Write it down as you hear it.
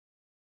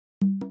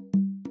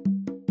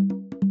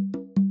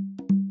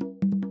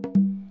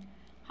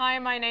Hi,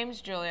 my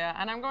name's Julia,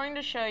 and I'm going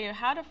to show you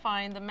how to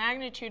find the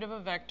magnitude of a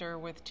vector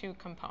with two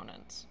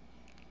components.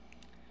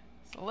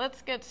 So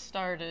let's get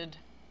started.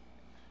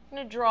 I'm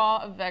going to draw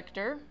a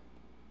vector.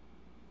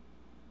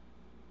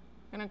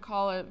 I'm going to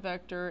call it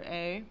vector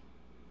A.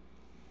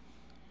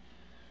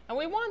 And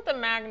we want the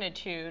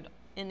magnitude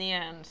in the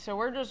end, so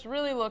we're just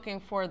really looking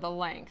for the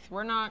length.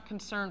 We're not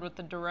concerned with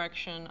the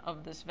direction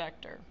of this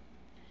vector.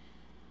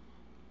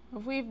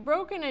 If we've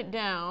broken it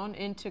down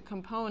into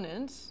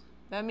components,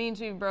 that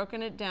means we've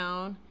broken it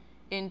down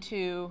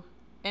into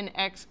an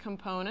x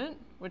component,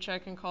 which I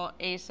can call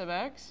a sub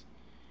x,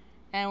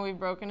 and we've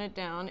broken it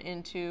down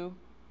into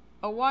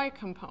a y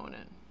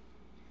component,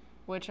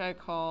 which I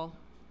call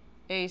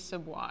a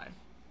sub y.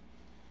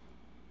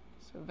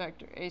 So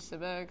vector a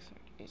sub x,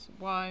 a sub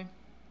y.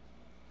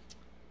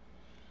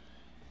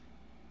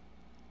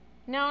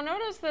 Now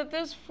notice that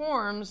this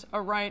forms a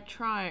right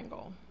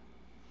triangle.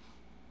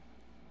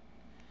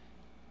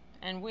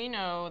 And we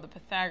know the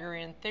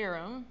Pythagorean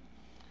theorem,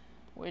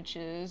 which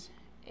is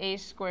a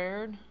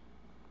squared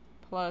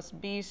plus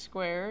b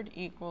squared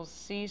equals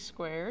c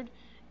squared,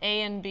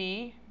 a and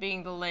b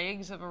being the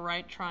legs of a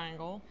right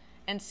triangle,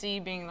 and c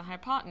being the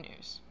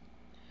hypotenuse.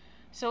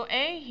 So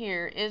a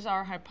here is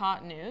our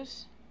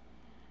hypotenuse,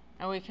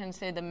 and we can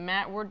say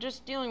we're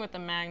just dealing with the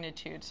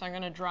magnitude, so I'm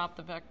going to drop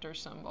the vector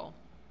symbol.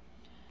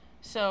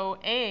 So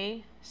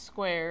a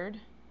squared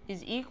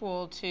is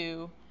equal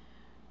to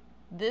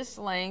this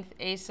length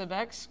a sub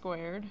x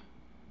squared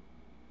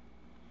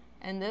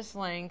and this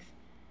length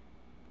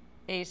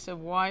a sub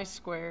y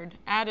squared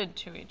added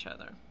to each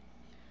other.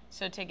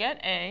 So to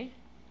get a,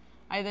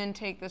 I then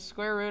take the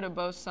square root of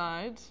both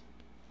sides,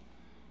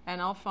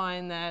 and I'll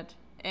find that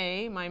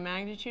a, my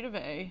magnitude of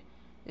a,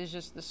 is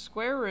just the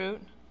square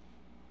root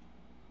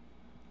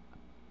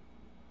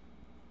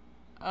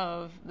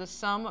of the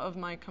sum of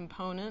my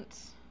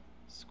components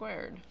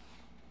squared.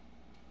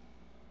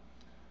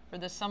 Or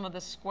the sum of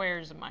the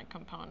squares of my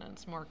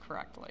components, more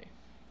correctly.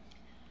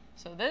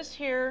 So this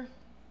here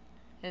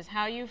is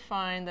how you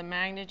find the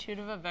magnitude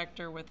of a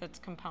vector with its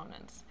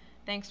components.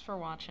 Thanks for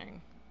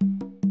watching.